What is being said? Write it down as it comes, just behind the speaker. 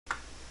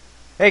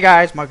Hey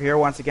guys, Maiko here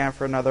once again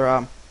for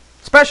another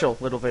special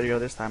little video.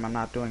 This time I'm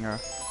not doing a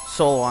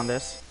solo on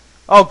this.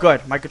 Oh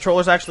good, my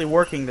controller's actually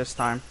working this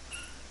time.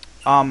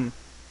 So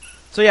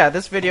yeah,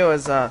 this video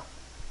is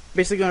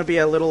basically going to be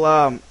a little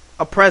a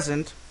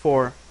present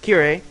for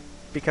Kyrie,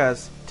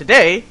 because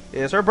today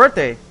is her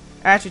birthday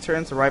and she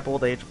turns the ripe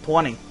old age of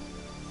 20. You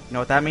know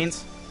what that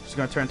means? She's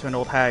going to turn into an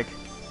old hag.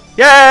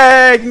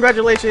 Yay!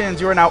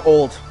 Congratulations, you are now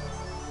old.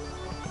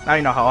 Now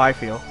you know how I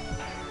feel.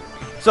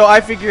 So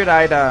I figured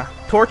I'd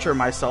torture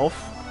myself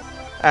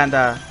and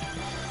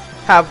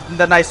have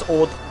the nice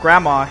old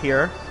grandma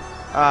here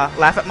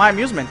laugh at my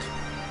amusement.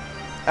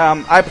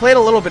 I played a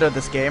little bit of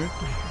this game,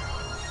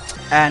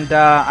 and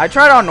I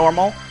tried on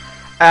normal,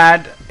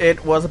 and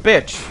it was a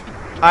bitch.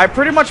 I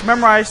pretty much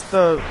memorized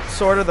the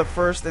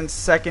first and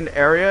second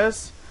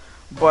areas,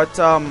 but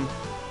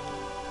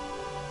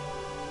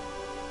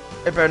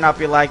it better not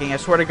be lagging. I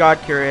swear to God,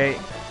 Kyrie.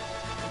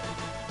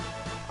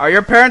 Are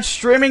your parents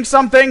streaming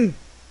something?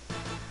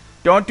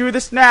 Don't do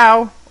this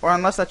now, or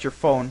unless that's your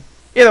phone.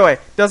 Either way,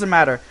 doesn't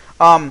matter.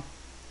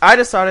 I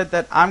decided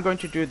that I'm going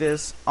to do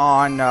this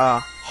on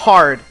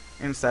hard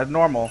instead of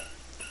normal.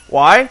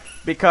 Why?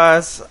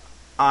 Because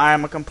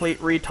I'm a complete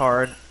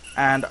retard,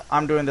 and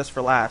I'm doing this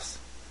for laughs.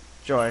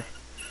 Joy.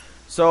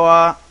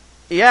 So,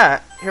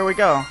 yeah, here we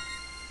go.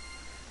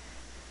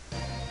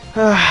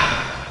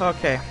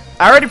 Okay.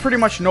 I already pretty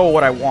much know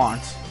what I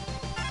want.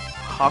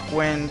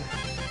 Hawkwind.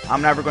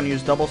 I'm never going to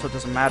use double, so it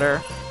doesn't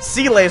matter.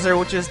 Sea Laser,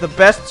 which is the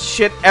best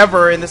shit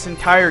ever in this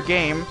entire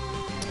game.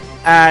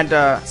 And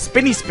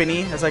Spinny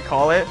Spinny, as I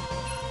call it.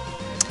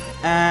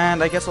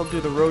 And I guess I'll do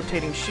the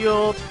Rotating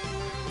Shield.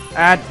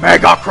 And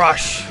Mega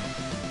Crush!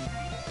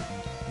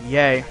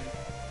 Yay.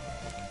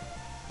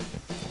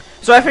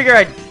 So I figure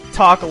I'd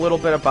talk a little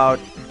bit about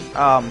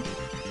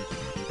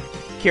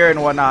Kyrie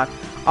and whatnot.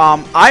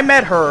 I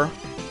met her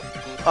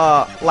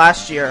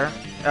last year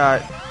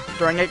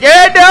during a...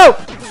 Yeah, no!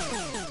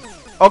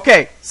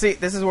 Okay, see,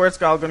 this is where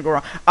it's all gonna go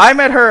wrong. I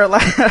met her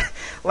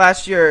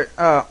last year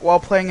while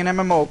playing an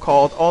MMO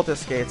called Alta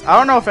Skates. I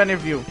don't know if any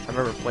of you have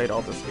ever played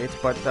Alta Skates,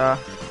 but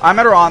I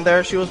met her on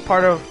there. She was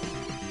part of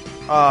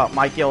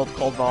my guild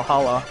called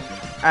Valhalla,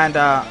 and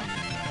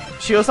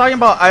she was talking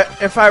about,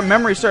 if my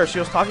memory serves, she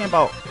was talking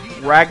about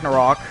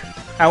Ragnarok,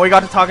 and we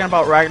got to talking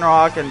about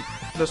Ragnarok and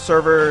the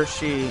server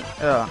she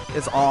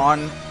is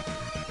on,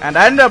 and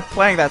I ended up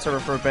playing that server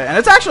for a bit, and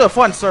it's actually a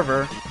fun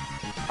server.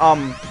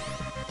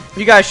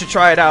 You guys should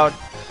try it out.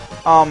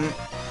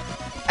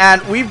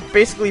 And we've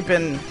basically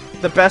been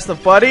the best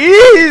of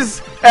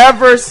buddies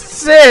ever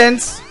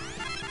since.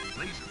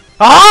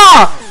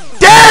 Ah!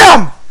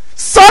 Damn!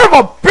 Son of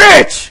a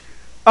bitch!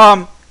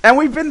 And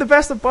we've been the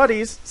best of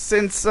buddies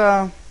since,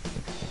 well,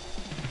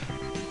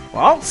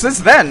 since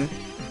then.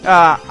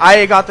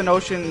 I got the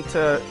notion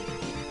to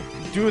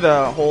do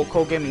the whole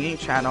Cold Gaming Inc.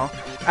 channel.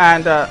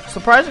 And,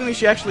 surprisingly,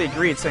 she actually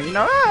agreed, saying, you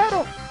know, I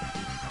don't...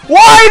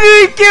 Why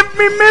did he give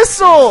me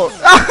missiles?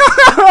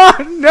 Oh,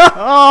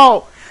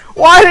 no!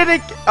 Why did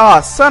it... Oh,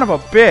 son of a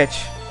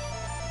bitch.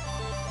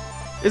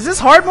 Is this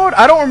hard mode?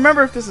 I don't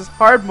remember if this is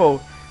hard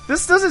mode.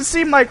 This doesn't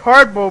seem like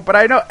hard mode, but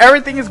I know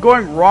everything is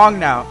going wrong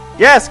now.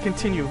 Yes,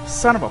 continue.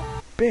 Son of a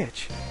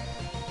bitch.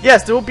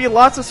 Yes, there will be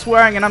lots of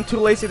swearing, and I'm too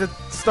lazy to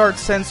start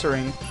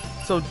censoring.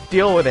 So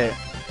deal with it.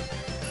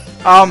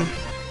 I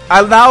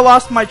now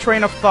lost my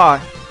train of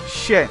thought.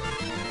 Shit.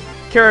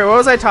 Kyrie, what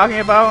was I talking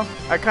about?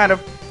 I kind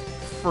of...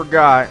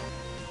 forgot.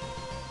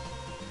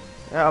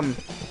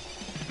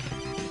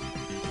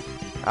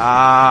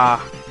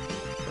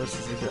 This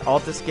is either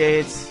Alta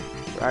Skates,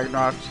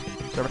 Ragnarok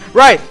server.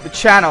 Right, the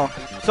channel.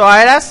 So I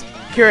had asked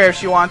Kyrie if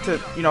she wanted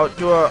to, you know,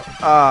 do a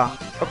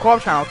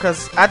co-op channel,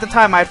 because at the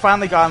time I had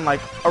finally gotten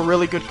like a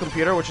really good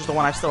computer, which is the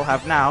one I still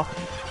have now,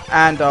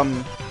 and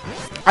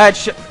I had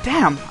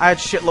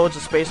shitloads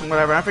of space and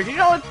whatever. And I figured, you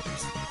know what,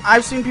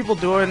 I've seen people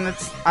do it, and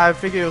I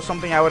figured it was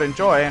something I would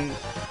enjoy, and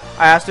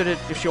I asked her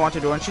if she wanted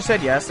to do it, and she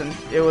said yes, and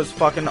it was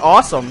fucking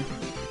awesome.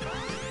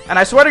 And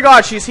I swear to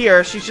God, she's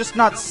here. She's just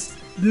not...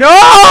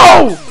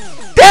 No!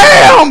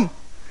 Damn!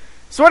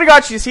 Swear to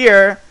God, she's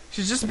here.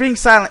 She's just being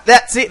silent.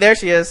 See, there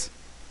she is.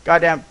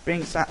 Goddamn,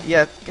 being silent.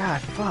 Yeah,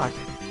 God, fuck.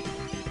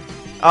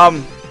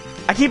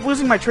 I keep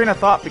losing my train of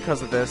thought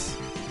because of this.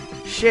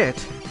 Shit.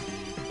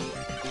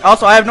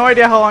 Also, I have no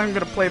idea how long I'm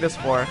gonna play this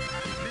for.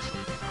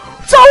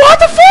 So what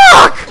the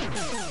fuck?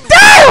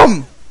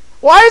 Damn!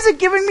 Why is it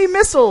giving me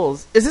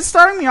missiles? Is it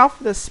starting me off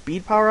with a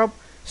speed power-up?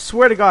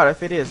 Swear to God,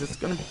 if it is, it's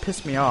gonna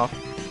piss me off.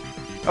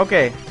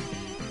 Okay.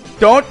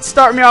 Don't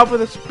start me off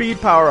with a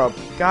speed power-up.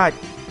 God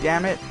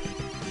damn it.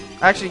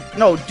 Actually,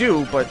 no,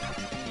 do, but...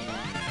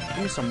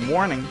 give me some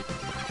warning.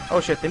 Oh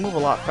shit, they move a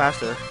lot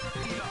faster.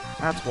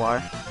 That's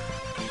why.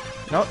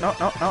 No.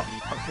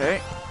 Okay.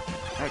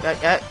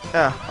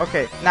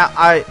 Okay, now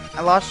I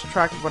lost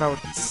track of what I was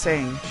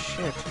saying.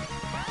 Shit.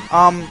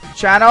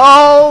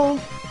 Channel...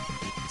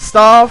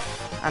 stuff.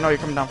 I know you're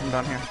coming down from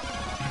down here.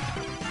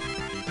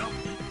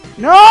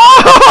 No!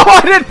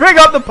 I didn't pick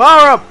up the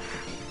power up!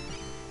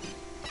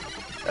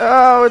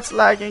 Oh, it's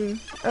lagging.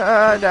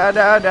 Son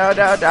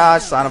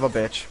of a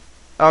bitch.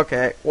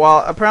 Okay,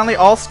 well, apparently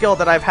all skill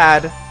that I've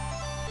had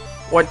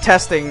when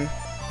testing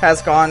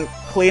has gone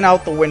clean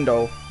out the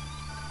window.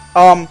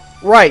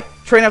 Right,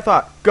 train of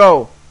thought,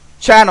 go.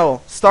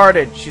 Channel,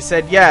 started, she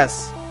said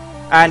yes.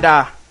 And,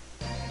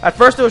 at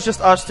first it was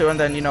just us two, and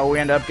then, you know, we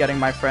ended up getting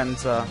my friend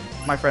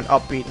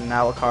Upbeat and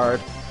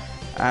Alucard.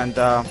 And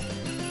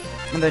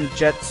then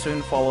Jet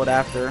soon followed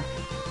after.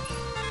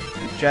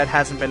 And Jet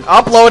hasn't been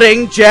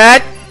uploading.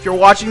 Jet, if you're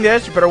watching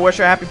this, you better wish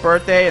her happy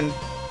birthday and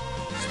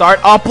start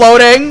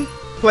uploading,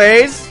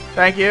 please.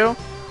 Thank you.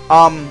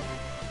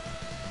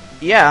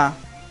 Yeah.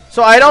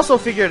 So I'd also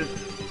figured,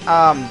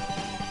 no!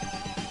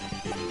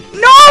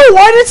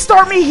 Why did it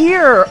start me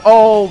here?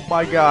 Oh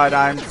my god,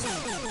 I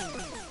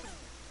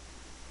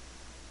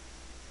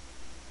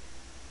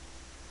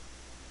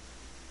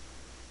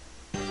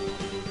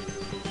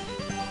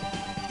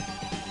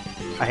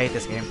hate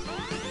this game.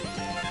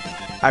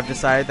 I've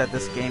decided that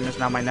this game is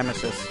now my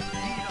nemesis.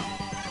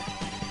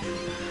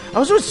 I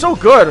was doing so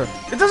good.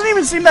 It doesn't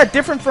even seem that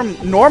different from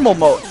normal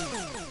mode.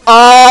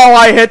 Oh,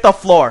 I hit the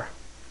floor.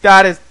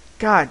 That is...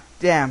 God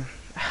damn.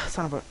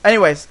 Son of a...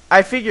 Anyways,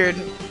 I figured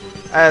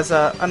as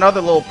another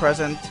little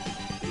present,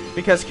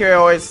 because Kyrie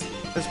always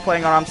is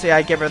playing on ensue,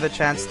 I give her the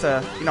chance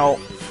to, you know,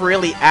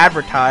 freely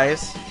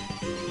advertise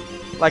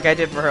like I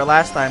did for her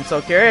last time.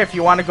 So Kyrie, if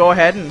you want to go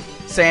ahead and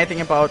say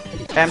anything about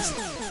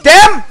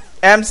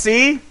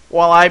MC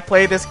while I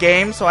play this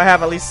game, so I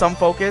have at least some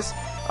focus,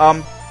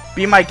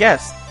 be my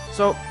guest.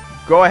 So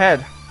go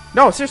ahead.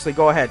 No, seriously,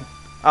 go ahead.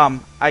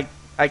 I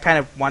kind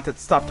of want to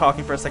stop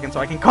talking for a second so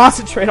I can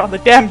concentrate on the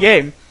damn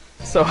game.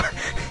 So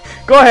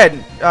go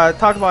ahead,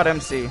 talk about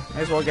MC.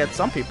 May as well get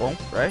some people,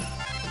 right?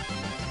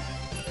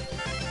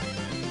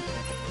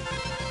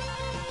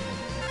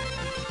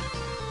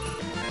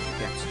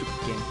 Damn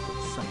stupid game,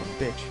 son of a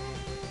bitch.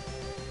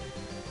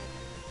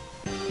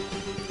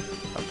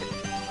 Okay,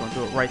 gonna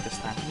do it right this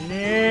time.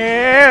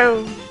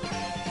 No.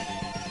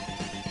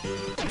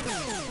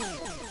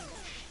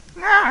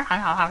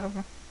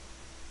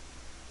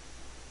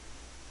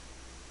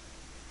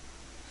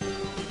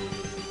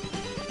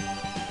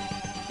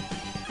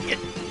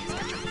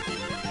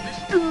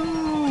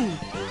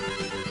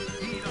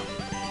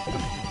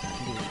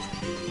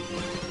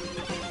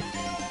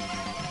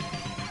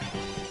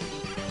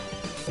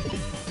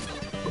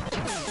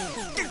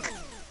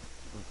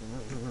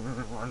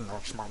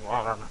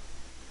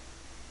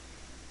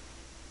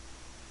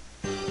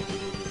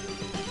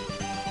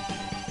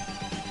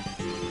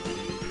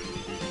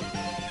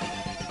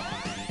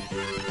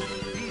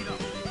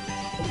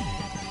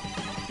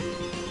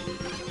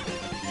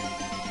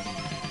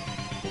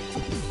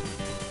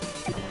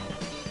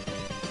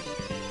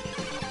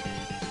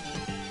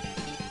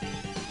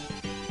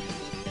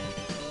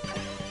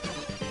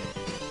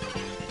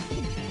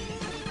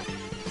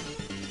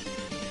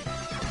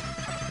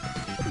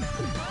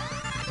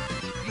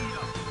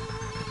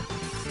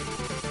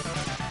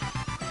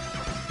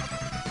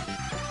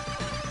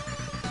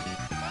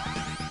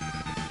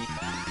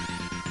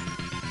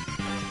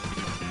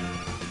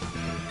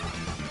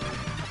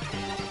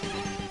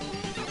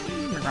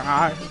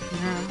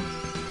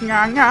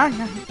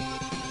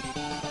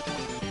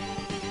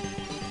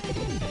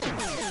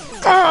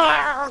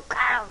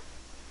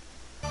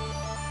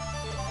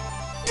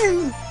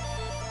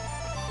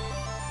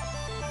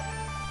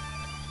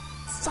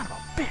 Son of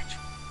a bitch.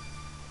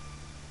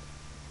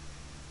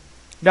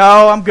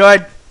 No, I'm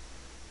good.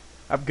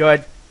 I'm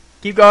good.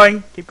 Keep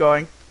going. Keep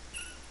going.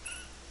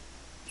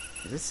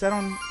 Is this set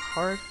on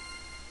hard?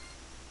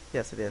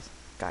 Yes, it is.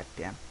 God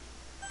damn.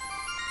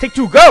 Take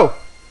two, go!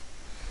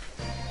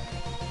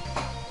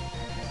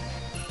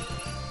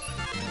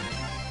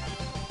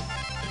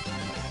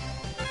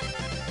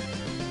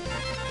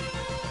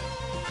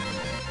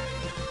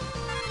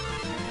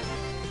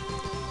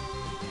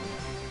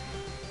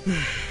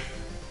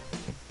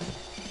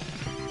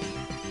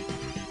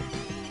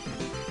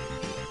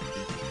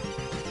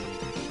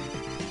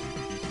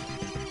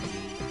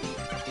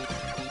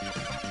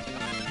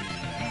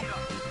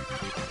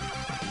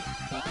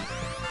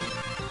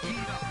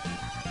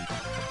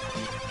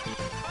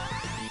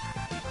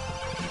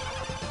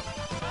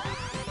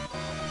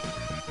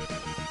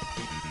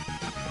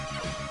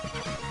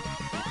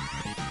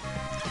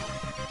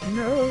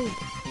 No.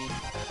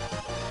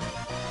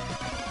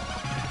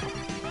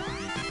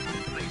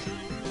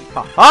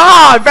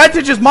 Ah!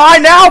 Advantage is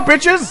mine now,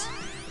 bitches!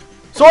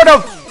 Sort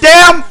of.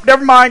 Damn!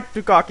 Never mind.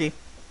 Too cocky.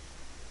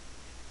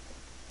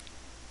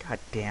 God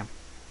damn.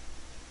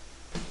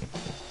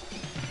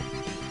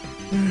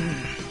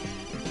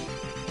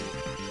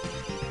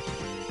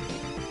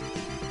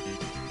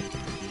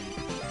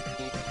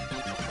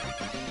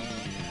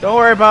 Don't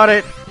worry about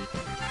it.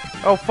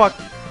 Oh, fuck.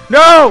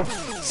 No!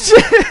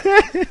 Shit!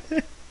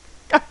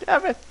 God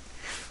damn it.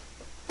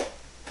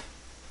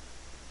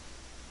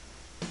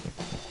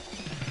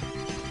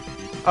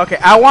 Okay,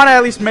 I want to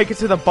at least make it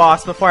to the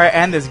boss before I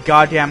end this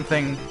goddamn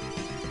thing.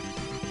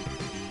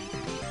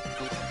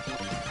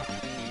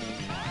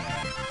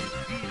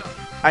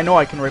 I know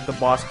I can rape the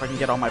boss if I can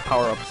get all my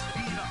power-ups.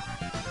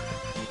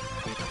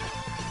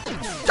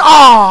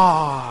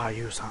 Ah,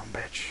 you son of a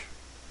bitch.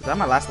 Is that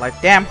my last life?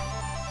 Damn.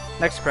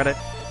 Next credit.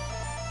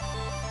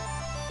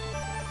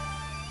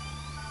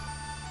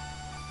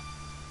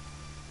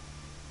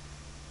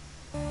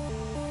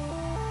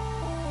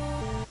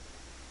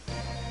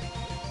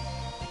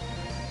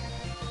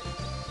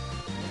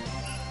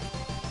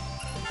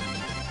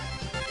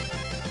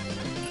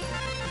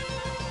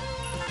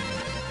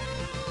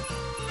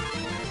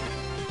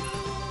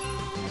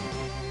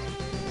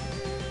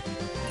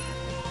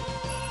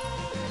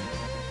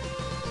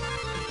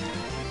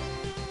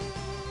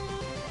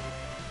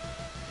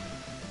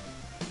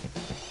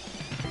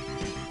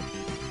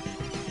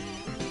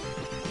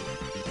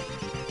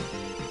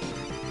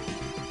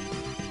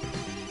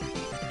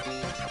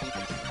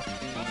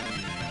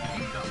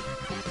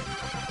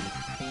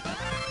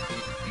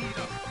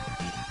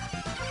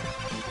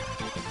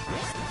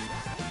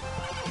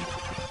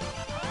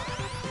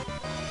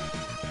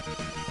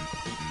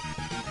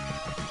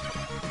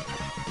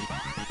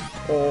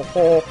 Ho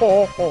ho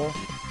ho ho.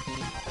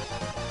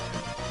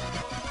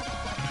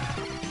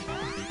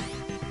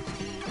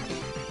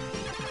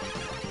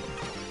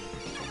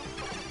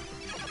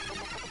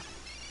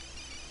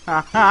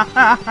 Ha ha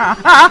ha ha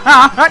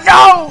ha ha!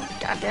 No!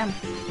 Goddamn.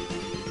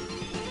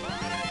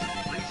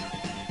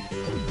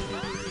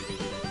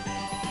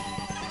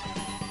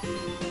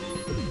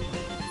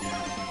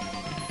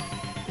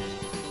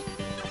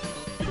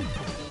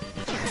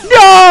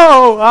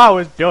 No! I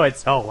was doing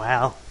so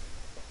well.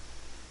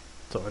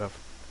 Sort of.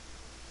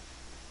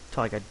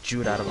 Until I got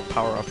jewed out of a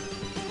power-up.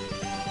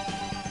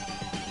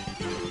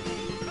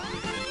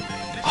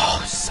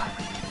 Oh, son,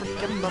 I keep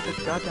forgetting about the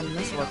goddamn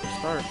missile at the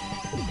start.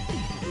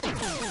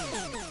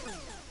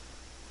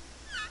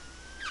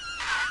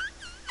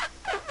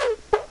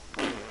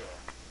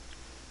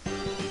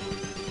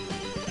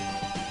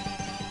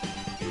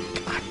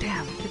 God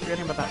damn, I keep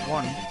forgetting about that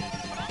one.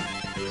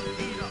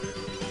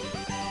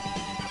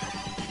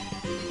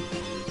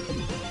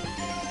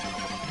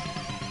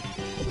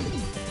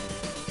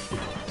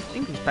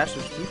 These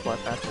bastards do fly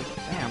faster.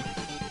 Damn.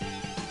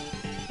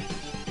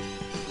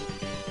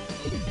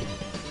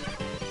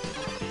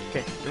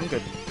 Okay, doing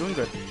good. Doing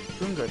good.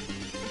 Doing good.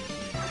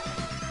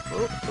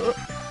 Oh, oh.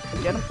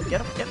 Get him,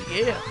 get him, get him.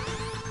 Yeah.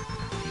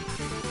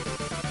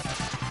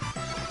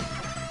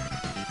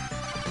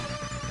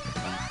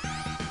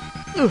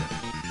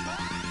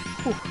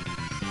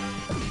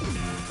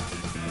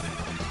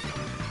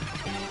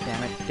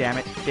 Damn it, damn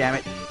it, damn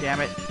it,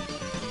 damn it.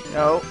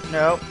 No,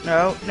 no,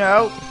 no,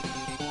 no.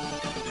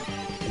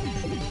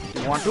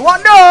 One, two,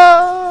 one, no!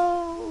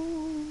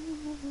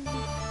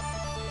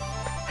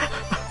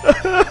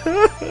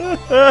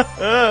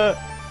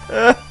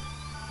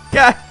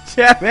 God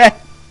damn it!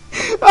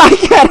 Why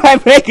can't I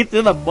make it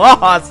to the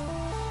boss?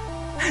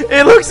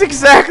 It looks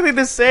exactly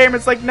the same.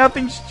 It's like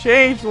nothing's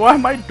changed. Why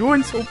am I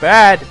doing so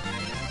bad?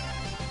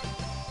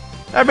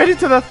 I made it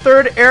to the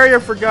third area,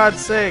 for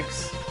God's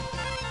sakes.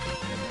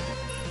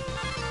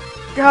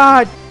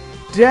 God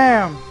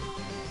damn.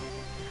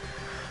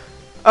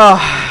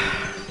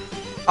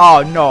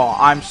 Oh no,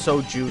 I'm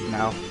so Jude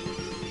now.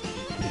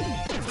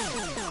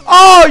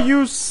 Oh,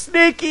 you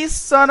sneaky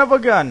son of a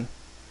gun.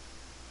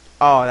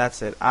 Oh,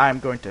 that's it. I'm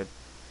going to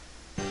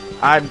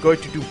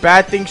do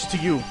bad things to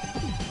you.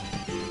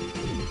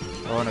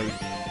 Oh no, you...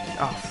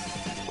 Oh,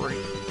 freak.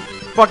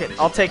 Fuck it,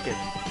 I'll take it.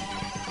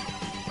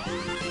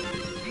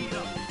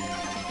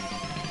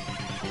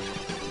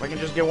 If I can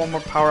just get one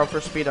more power up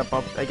for speed up,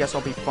 I guess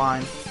I'll be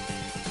fine.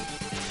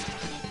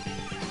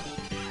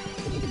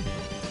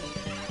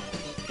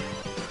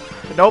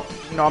 Nope,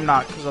 no I'm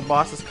not, because the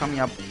boss is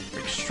coming up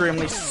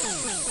extremely slow.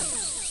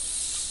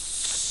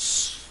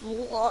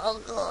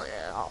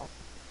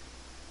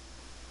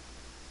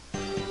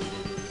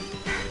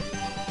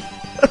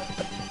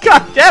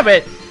 God damn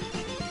it!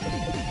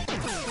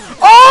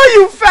 Oh,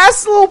 you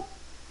fast little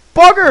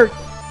bugger!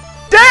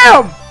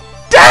 Damn!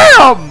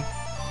 Damn!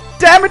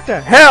 Damn it to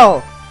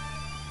hell!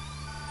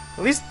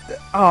 At least,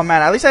 oh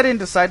man, at least I didn't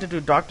decide to do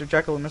Dr.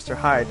 Jekyll and Mr.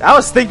 Hyde. I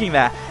was thinking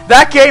that.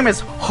 That game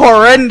is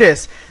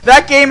horrendous.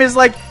 That game is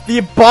like the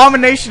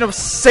abomination of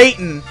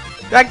Satan.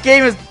 That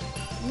game is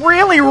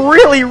really,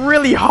 really,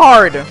 really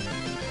hard.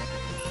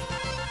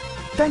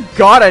 Thank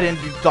God I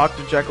didn't do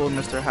Dr. Jekyll and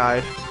Mr.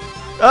 Hyde.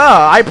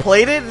 I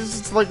played it.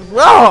 It's like,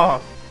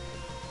 ugh.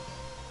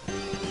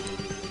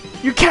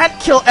 You can't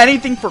kill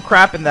anything for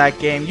crap in that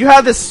game. You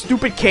have this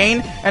stupid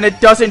cane, and it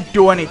doesn't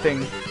do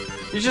anything.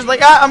 It's just like,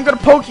 I'm gonna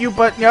poke you,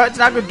 but you know, it's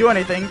not gonna do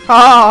anything. Ha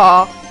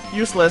ha ha.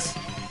 Useless.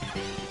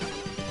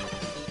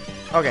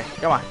 Okay,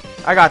 come on.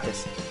 I got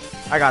this.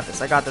 I got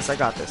this. I got this. I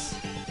got this.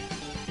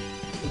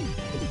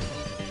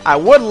 I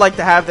would like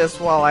to have this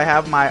while I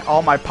have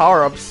all my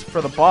power-ups for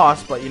the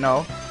boss, but you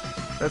know,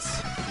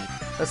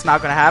 that's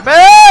not gonna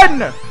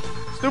happen.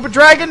 Stupid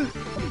dragon.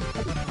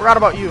 Forgot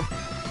about you.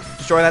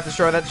 Destroy that.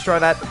 Destroy that. Destroy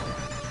that.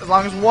 As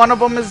long as one of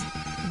them is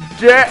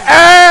dead.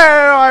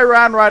 I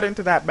ran right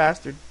into that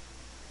bastard.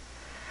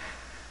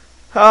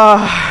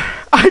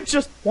 I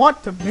just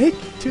want to make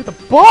it to the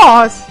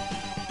boss.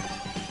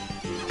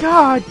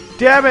 God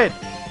damn it.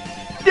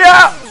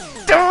 Yeah.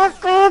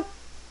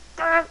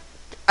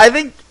 I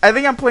think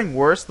I'm playing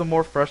worse the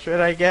more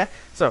frustrated I get.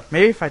 So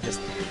maybe if I just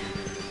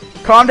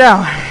calm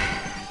down.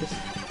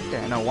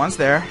 Okay, no, one's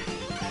there.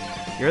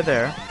 You're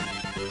there.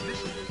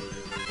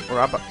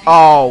 We're up.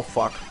 Oh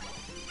fuck.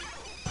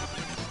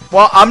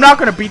 Well, I'm not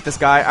gonna beat this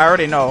guy. I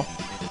already know.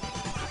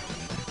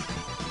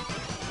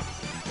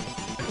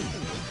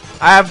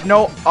 I have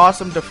no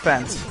awesome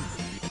defense.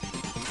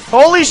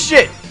 Holy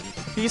shit!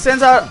 He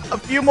sends out a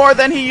few more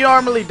than he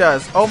normally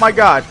does. Oh my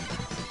god.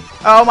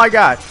 Oh my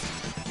god.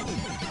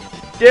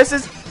 This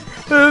is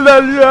la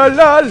la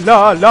la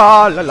la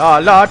la la la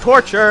la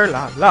torture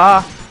la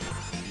la.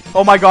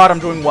 Oh my god, I'm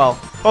doing well.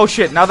 Oh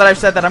shit, now that I've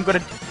said that, I'm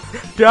gonna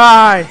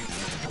die.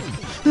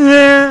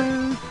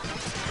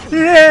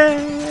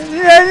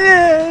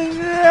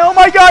 Oh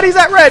my god, he's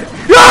at red.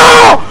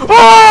 Oh!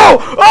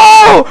 Oh!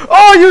 Oh!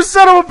 Oh, you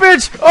son of a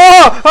bitch!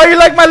 Oh! Oh, you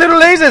like my little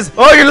lasers?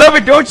 Oh, you love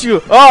it, don't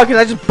you? Oh, because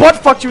I just butt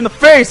fucked you in the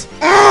face.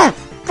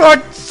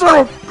 God, son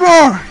of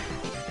a...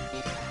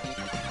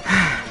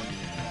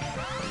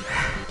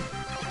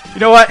 You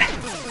know what?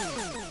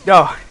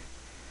 No.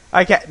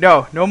 I can't.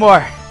 No. No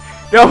more.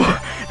 No.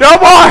 No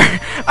more!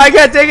 I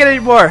can't take it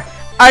anymore.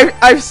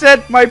 I've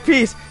said my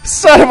piece.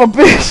 Son of a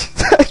bitch.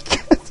 I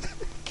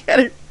can't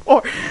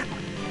anymore.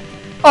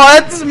 Oh,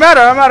 that doesn't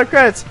matter. I'm out of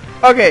credits.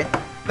 Okay.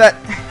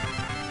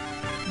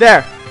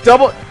 There.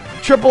 Double,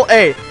 triple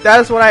A.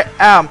 That is what I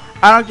am.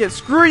 I don't get.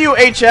 Screw you,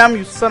 HM,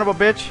 you son of a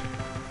bitch.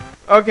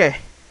 Okay.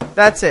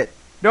 That's it.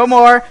 No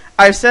more.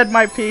 I've said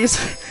my piece.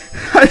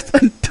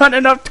 I've done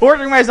enough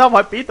torturing myself.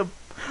 I beat the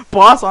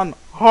boss on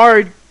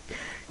hard.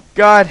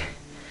 God.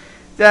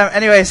 Damn.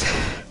 Anyways.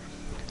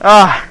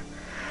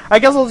 I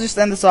guess I'll just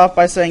end this off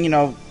by saying, you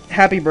know,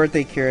 happy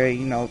birthday, Kyrie.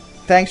 You know,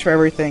 thanks for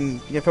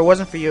everything. If it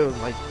wasn't for you,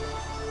 like,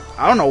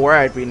 I don't know where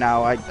I'd be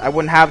now. I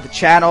wouldn't have the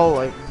channel.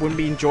 I wouldn't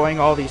be enjoying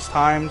all these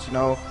times. You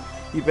know,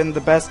 you've been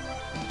the best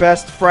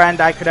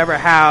friend I could ever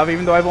have,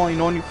 even though I've only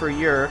known you for a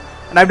year.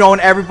 And I've known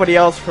everybody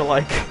else for,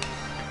 like,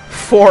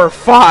 4 or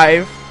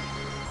 5.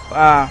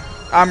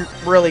 I'm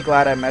really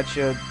glad I met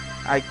you.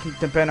 I can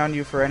depend on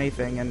you for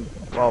anything. And,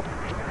 well,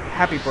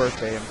 happy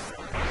birthday. And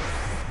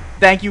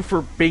thank you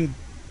for being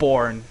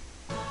born.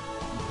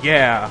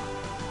 Yeah.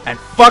 And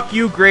fuck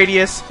you,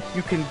 Gradius.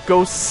 You can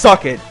go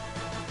suck it.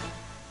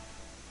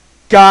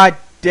 God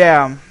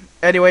damn.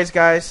 Anyways,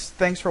 guys,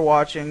 thanks for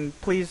watching.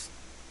 Please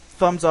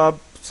thumbs up,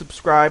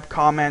 subscribe,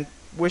 comment,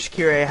 wish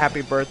Kyrie a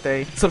happy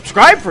birthday.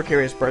 Subscribe for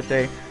Kyrie's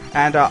birthday.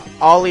 And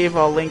I'll leave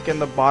a link in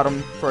the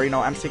bottom for, you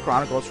know, MC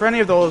Chronicles. For any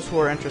of those who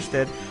are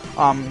interested,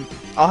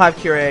 I'll have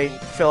Kyrie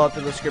fill out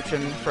the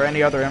description for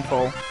any other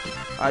info.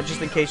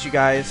 Just in case you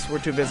guys were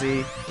too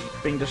busy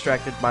being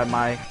distracted by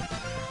my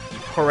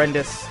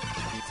horrendous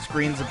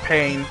screens of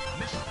pain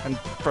and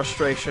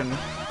frustration.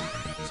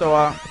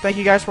 So, thank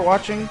you guys for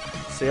watching.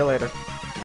 See you later.